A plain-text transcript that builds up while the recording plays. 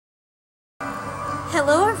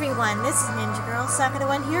Hello everyone, this is Ninja Girl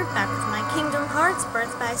Sakura1 here, back with my Kingdom Hearts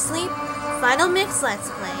Birth by Sleep Final Mix Let's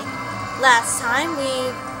Play. Last time we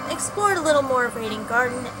explored a little more of Radiant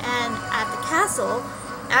Garden, and at the castle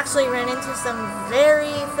actually ran into some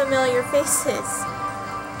very familiar faces.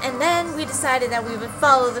 And then we decided that we would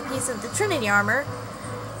follow the piece of the Trinity armor,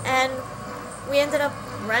 and we ended up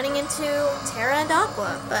running into Terra and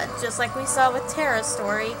Aqua. But just like we saw with Terra's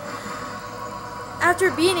story,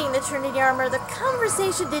 after beating the Trinity armor, the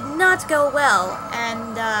conversation did not go well,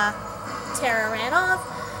 and Terra ran off,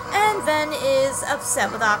 and Ven is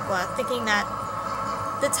upset with Aqua, thinking that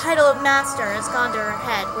the title of Master has gone to her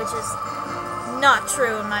head, which is not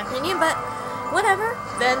true in my opinion, but whatever,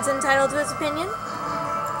 Ven's entitled to his opinion.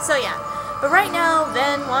 So yeah, but right now,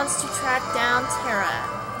 Ven wants to track down Terra.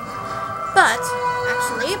 But,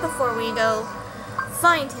 actually, before we go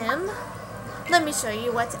find him, let me show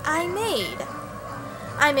you what I made.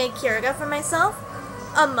 I made Kiriga for myself,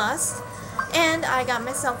 a must, and I got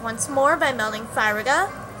myself once more by melting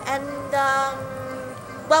Fyriga and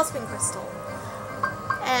Wellspring Crystal.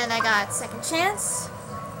 And I got Second Chance,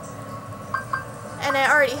 and I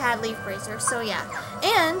already had Leaf Bracer, so yeah.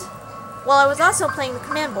 And, while I was also playing the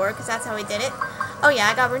command board, because that's how I did it, oh yeah,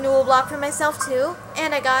 I got Renewal Block for myself too,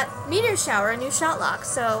 and I got Meteor Shower, a new shot lock,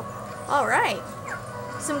 so, alright.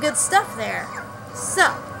 Some good stuff there.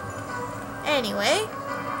 So, anyway,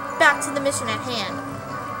 back to the mission at hand.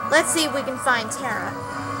 Let's see if we can find Terra.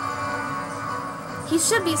 He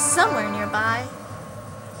should be somewhere nearby,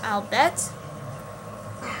 I'll bet.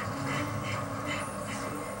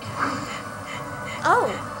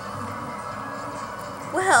 Oh.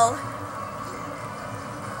 Well.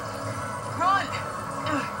 Run!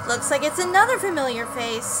 Looks like it's another familiar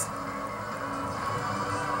face.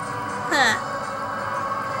 Huh.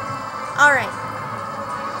 Alright.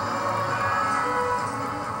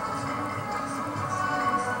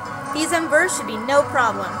 These embers should be no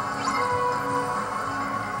problem.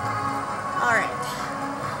 Alright.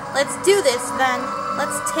 Let's do this, Ven.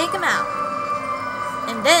 Let's take him out.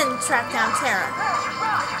 And then track down Terra.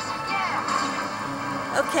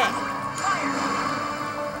 Okay.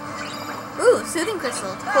 Ooh, Soothing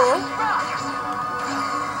Crystal. Cool.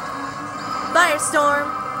 Firestorm.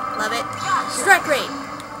 Love it. Strike Rate.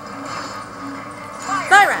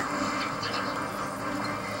 Fyra.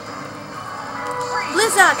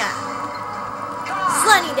 Blizzaga.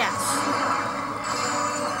 Sliding Dash.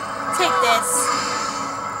 Take this.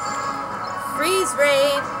 Freeze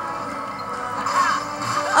Ray.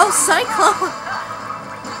 Oh, Cyclone.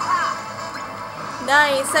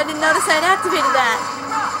 Nice. I didn't notice I'd activated that.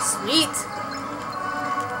 Sweet.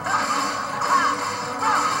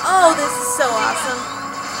 Oh, this is so awesome.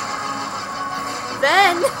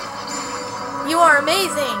 Ben, you are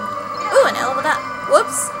amazing. Ooh, and I leveled up.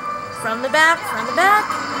 Whoops. From the back, from the back.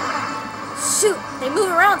 Shoot, they move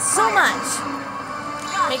around so much.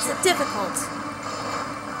 Makes it difficult.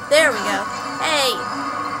 There we go. Hey.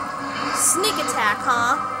 Sneak attack,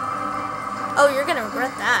 huh? Oh, you're gonna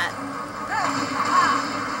regret that.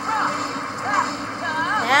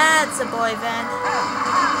 That's a boy, Ven.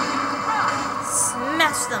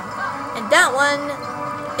 Smash them. And that one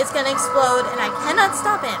is gonna explode, and I cannot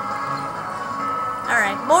stop him.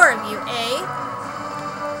 Alright, more of you, eh?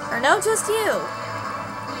 Or no, just you.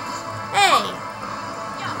 Hey!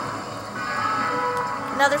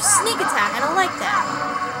 Another sneak attack, I don't like that.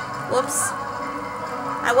 Whoops.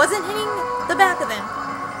 I wasn't hitting the back of him.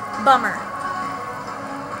 Bummer.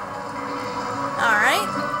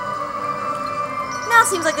 Alright. Now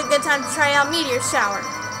seems like a good time to try out Meteor Shower.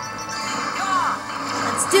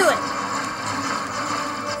 Let's do it.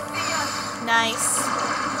 Nice.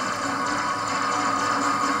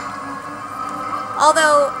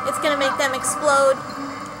 Although, it's gonna make them explode.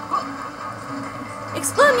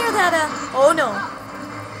 Explode near that, oh no.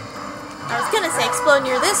 I was gonna say explode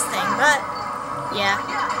near this thing, but yeah,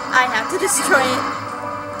 I have to destroy it.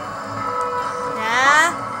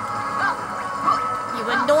 Ah. You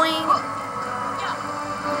annoying.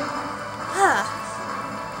 Huh.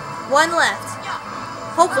 One left.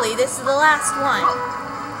 Hopefully this is the last one.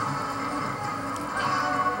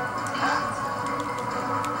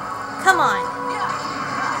 Come on.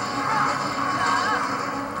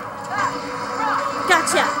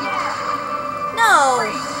 Gotcha. No.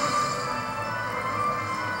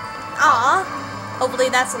 Aw. Hopefully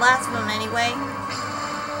that's the last of them anyway.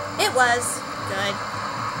 It was. Good.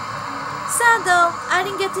 Sad though, I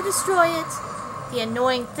didn't get to destroy it. The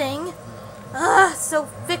annoying thing. Ugh, so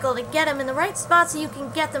fickle to get them in the right spot so you can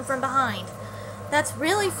get them from behind. That's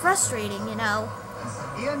really frustrating, you know.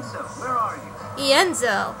 Ienzo, where are you?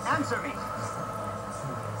 Ienzo. Answer me.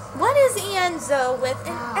 What is Ienzo with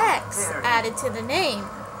an X added to the name?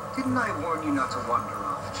 Didn't I warn you not to wander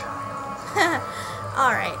off, child?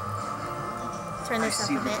 Alright. Turn this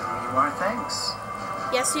up a bit. You are, thanks.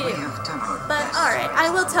 Yes, you We do. have done our But best. alright,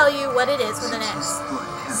 I will tell you what it is with an X.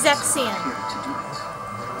 Zexian.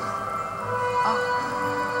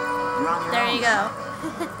 There you go.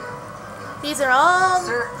 These are all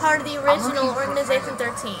part of the original Organization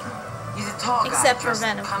 13. He's a tall guy, Except for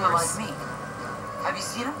Ven, of kinda course. like me. Have you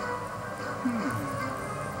seen him?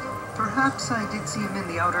 Perhaps I did see him in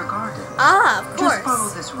the outer garden. Ah, of Just follow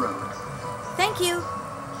course. this road. Thank you.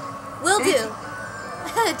 Will do.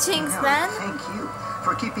 Jinx, No, man. thank you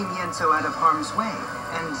for keeping Ienzo out of harm's way.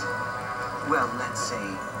 And, well, let's say,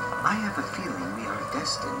 I have a feeling we are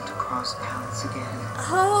destined to cross paths again.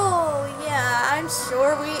 Oh, yeah, I'm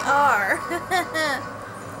sure we are.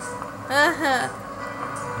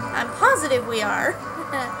 I'm positive we are.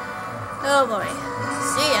 Oh boy.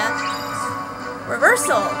 See ya.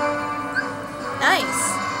 Reversal. Nice.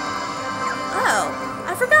 Oh,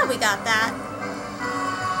 I forgot we got that.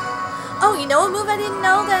 Oh, you know a move I didn't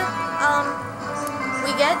know that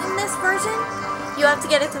we get in this version? You have to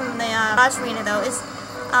get it from the Raj Arena though, is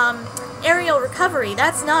aerial recovery.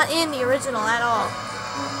 That's not in the original at all.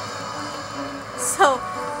 So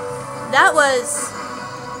that was,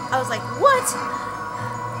 I was like, what?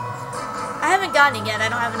 I haven't gotten it yet. I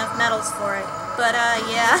don't have enough medals for it. But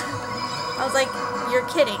yeah. I was like, you're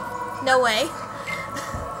kidding. No way.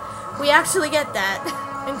 We actually get that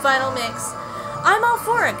in Final Mix. I'm all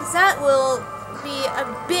for it, because that will be a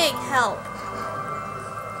big help.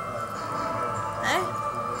 Eh?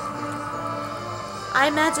 I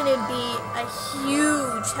imagine it'd be a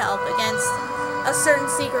huge help against a certain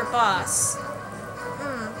secret boss.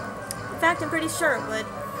 In fact, I'm pretty sure it would.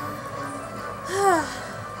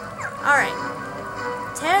 Alright.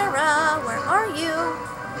 Terra, where are you?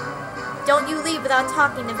 Don't you leave without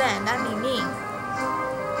talking to Ben. That'd be mean.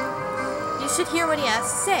 You should hear what he has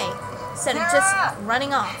to say, instead of just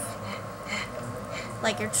running off.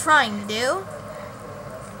 Like you're trying to do.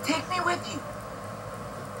 Take me with you.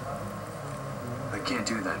 I can't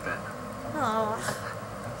do that, Ben. Oh.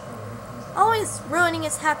 Always ruining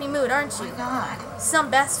his happy mood, aren't you? Why not? Some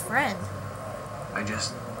best friend. I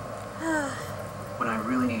just... when I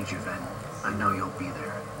really need you, Ben, I know you'll be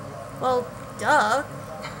there. Well, duh.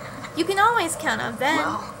 You can always count on Ben.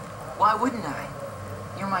 Well, why wouldn't I?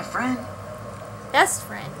 You're my friend. Best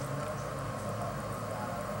friend.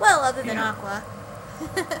 Well, other than Yeah. Aqua.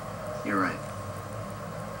 You're right.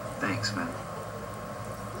 Thanks, Ben.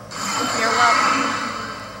 You're welcome.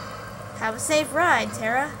 Have a safe ride,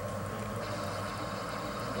 Terra.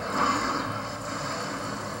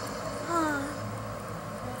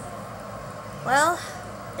 Well,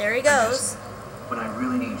 there he goes. When I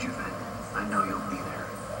really need you, Ben, I know you'll be there.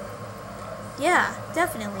 Yeah,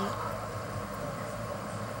 definitely.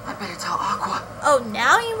 I better tell Aqua. Oh,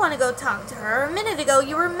 now you want to go talk to her? A minute ago,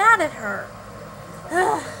 you were mad at her.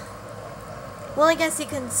 Well, I guess you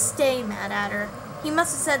can stay mad at her. He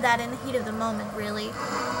must have said that in the heat of the moment, really.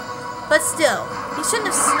 But still, he shouldn't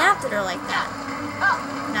have snapped at her like that.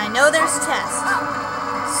 And I know there's tests.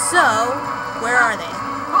 So, where are they?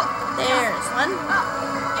 There's one.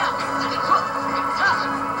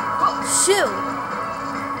 Shoo!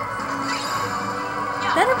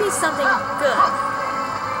 Better be something good.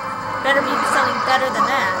 Better be something better than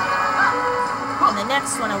that. And the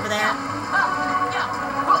next one over there.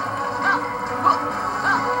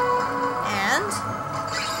 And...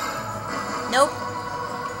 nope.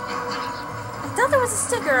 I thought there was a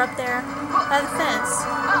sticker up there by the fence.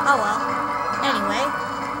 Oh well. Anyway.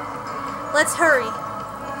 Let's hurry.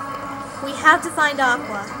 We have to find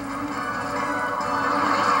Aqua.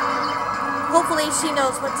 Hopefully she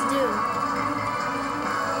knows what to do.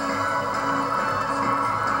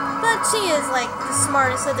 But she is like the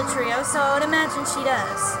smartest of the trio, so I would imagine she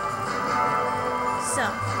does. So,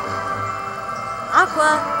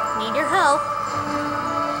 Aqua, need your help.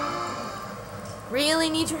 Really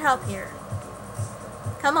need your help here.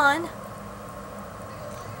 Come on.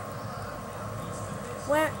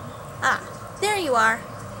 Where? Ah, there you are.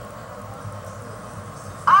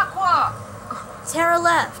 Aqua! Terra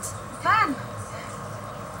left. Ben!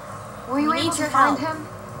 Were you We need able to your find help. him?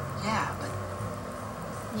 Yeah,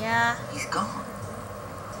 but Yeah. he's gone.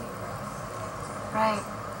 Right.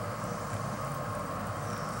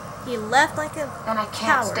 He left like a Then I can't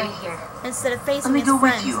coward stay here. instead of facing Let me his go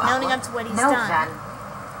with friends, you, owning Aqua. up to what he's No, done. Ben.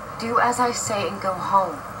 Do as I say and go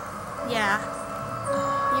home. Yeah.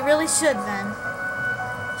 You really should, then.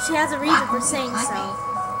 She has a reason for saying Let so. me.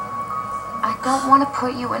 I don't want to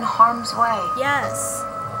put you in harm's way. Yes.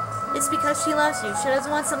 It's because she loves you. She doesn't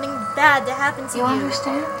want something bad to happen to you. You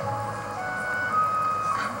understand?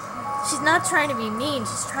 She's not trying to be mean.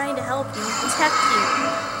 She's trying to help you and protect you.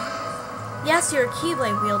 Yes, you're a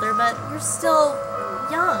Keyblade wielder, but you're still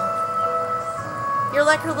young. You're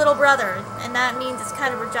like her little brother, and that means it's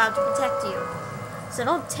kind of her job to protect you. So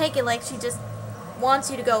don't take it like she just wants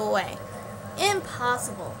you to go away.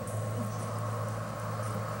 Impossible.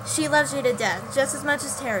 She loves you to death, just as much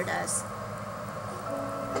as Terra does.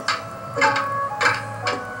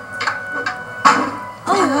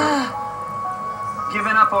 Oh!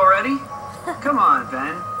 Giving up already? Come on,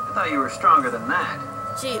 Ben. I thought you were stronger than that.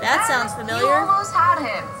 Gee, that sounds familiar. You almost had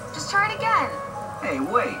him. Just try it again. Hey,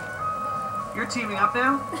 wait. You're teaming up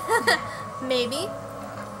now? Maybe.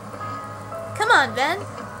 Come on, Ben.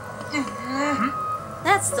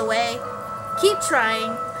 That's the way. Keep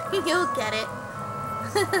trying. You'll get it.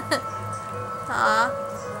 Aw.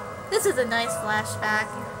 This is a nice flashback.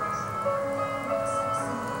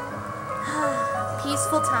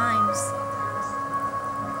 Peaceful times.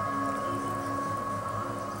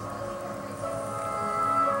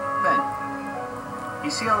 Ben,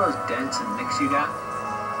 you see all those dents and nicks you got?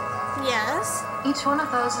 Yes? Each one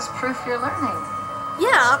of those is proof you're learning.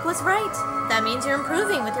 Yeah, Aqua's right. That means you're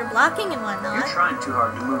improving with your blocking and whatnot. You're trying too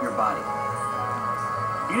hard to move your body.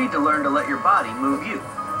 You need to learn to let your body move you.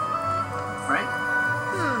 Right?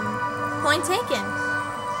 Point taken.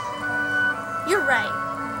 You're right.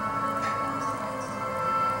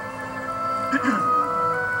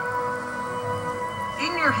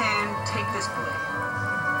 In your hand, take this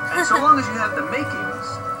blade. And so long as you have the makings,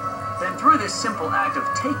 then through this simple act of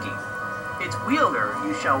taking, its wielder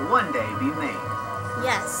you shall one day be made.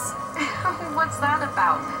 Yes. What's that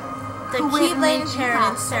about? The Who made Keyblade you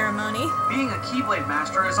inheritance master? ceremony. Being a Keyblade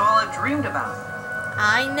master is all I've dreamed about.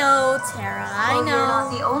 I know, Terra. I Well, know. you're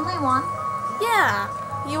not the only one. Yeah,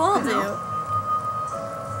 you all I do. know.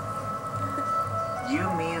 You,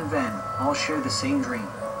 me, and Ben all share the same dream.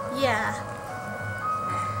 Yeah.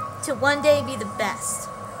 To one day be the best.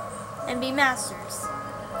 And be masters.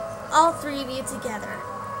 All three of you together.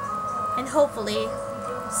 And hopefully,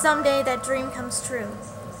 someday that dream comes true.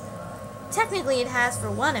 Technically it has for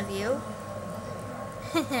one of you.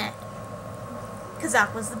 Cause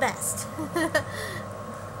Aqua's the best.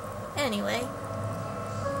 Anyway.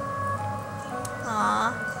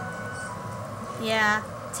 Aww. Yeah,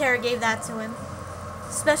 Terra gave that to him.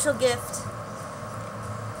 Special gift.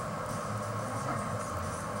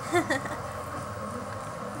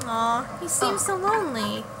 Aw, he seems so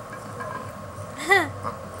lonely.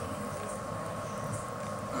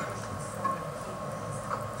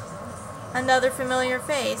 Another familiar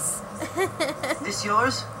face. This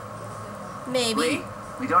yours? Maybe. Lee,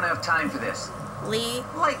 we don't have time for this. Lee.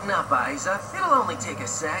 Lighten up, Isa. It'll only take a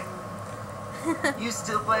sec. You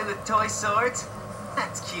still play with toy swords?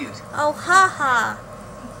 That's cute. Oh, haha.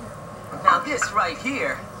 Now this right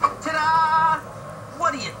here. Ta-da!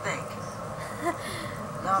 What do you think?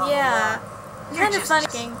 No, Yeah. you're Kind of just-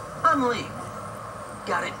 funny. I'm Lee.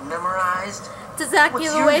 Got it memorized? Does that What's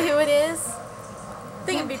give your away name? who it is? I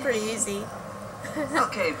think it'd be pretty easy.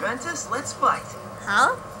 Okay, Ventus, let's fight.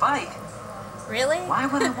 Huh? Fight? Really? Why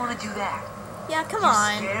would I want to do that? Yeah, come you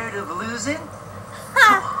on. scared of losing?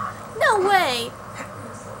 Ha! No way!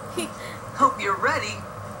 Hope you're ready.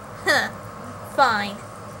 Huh. Fine.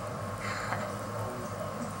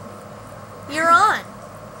 You're on.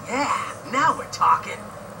 Yeah, now we're talking.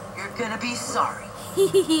 You're gonna be sorry.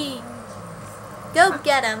 Go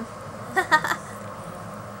get him.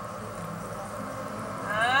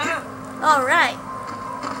 Alright.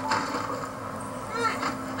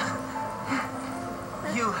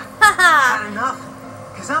 You Haha. had enough?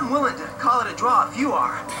 Because I'm willing to call it a draw if you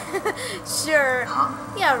are. Sure. Huh?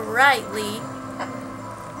 Yeah, right, Lee.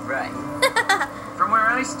 Right. From where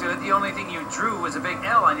I stood, the only thing you drew was a big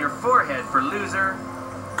L on your forehead for loser,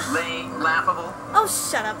 lame, laughable. Oh,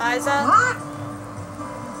 shut up, Isa. What?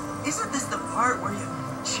 Isn't this the part where you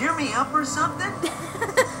cheer me up or something?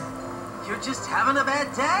 You're just having a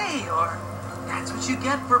bad day, or that's what you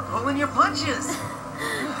get for pulling your punches.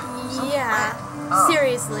 Yeah. Oh.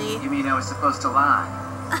 Seriously. You mean I was supposed to lie?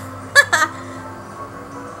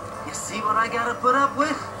 You see what I gotta put up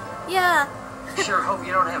with? Yeah. Sure hope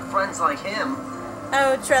you don't have friends like him.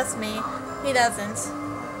 Oh, trust me. He doesn't.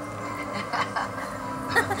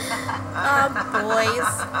 Oh, boys.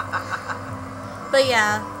 But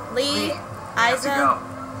yeah, Lee, We have to Isa, go.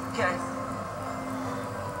 Okay.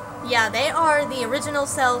 yeah, they are the original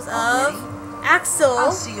selves of I'll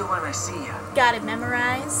Axel. see you when I see you. Got it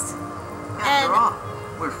memorized. After And all,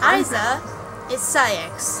 we're friends now. Isa is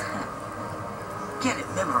Syx. Get it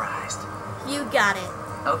memorized. You got it.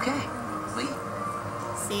 Okay, Lee.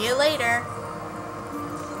 See you later.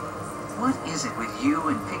 What is it with you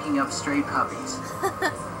and picking up stray puppies?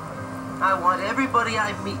 I want everybody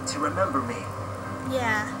I meet to remember me.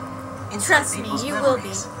 Yeah. Inside Trust me, people's you will be.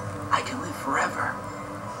 memories, I can live forever.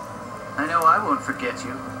 I know I won't forget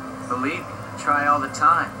you. Believe me, I try all the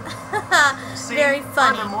time. See, Very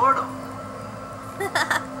funny. I'm immortal.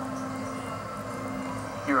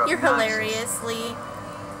 You're You're obnoxious. hilarious, Lee.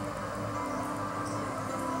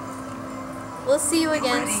 We'll see you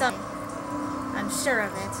again ready? soon. I'm sure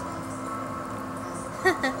of it.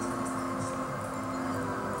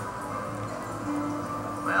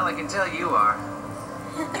 Well, I can tell you are.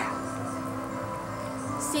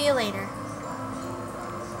 See you later.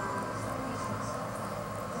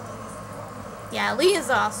 Yeah, Lee is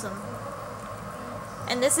awesome.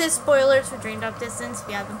 And this is spoilers for Dream Drop Distance if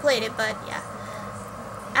you haven't played it, but yeah.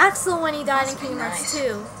 Axel, when he died in Must be Kingdom Hearts nice.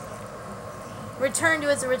 2, returned to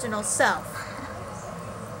his original self.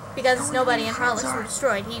 Because Know nobody who and your friends Harlocks were are.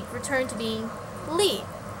 destroyed, he returned to being Lee.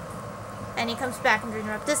 And he comes back in Dream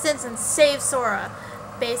Drop Distance and saves Sora,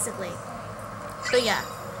 basically. But yeah.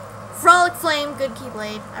 Frolic Flame, good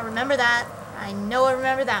Keyblade. I remember that. I know I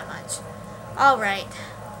remember that much. Alright.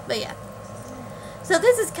 But yeah. So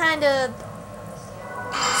this is kind of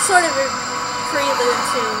sort of a prelude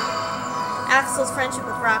to Axel's friendship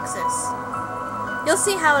with Roxas. You'll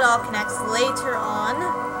see how it all connects later on.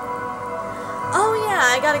 Oh yeah,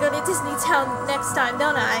 I gotta go to Disney Town next time,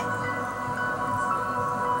 don't I?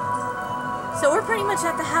 So we're pretty much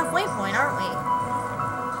at the halfway point, aren't we?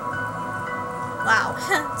 Wow,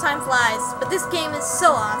 time flies. But this game is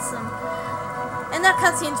so awesome. And that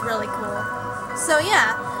cutscene's really cool. So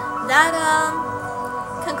yeah, that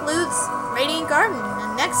concludes Radiant Garden.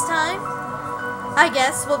 And next time, I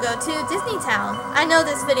guess we'll go to Disney Town. I know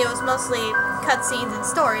this video is mostly cutscenes and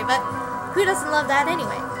story, but who doesn't love that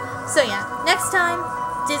anyway? So yeah, next time,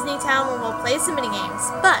 Disney Town, where we'll play some minigames.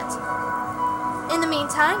 But in the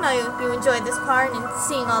meantime, I hope you enjoyed this part and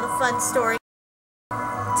seeing all the fun stories.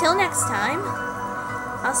 Till next time,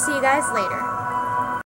 I'll see you guys later.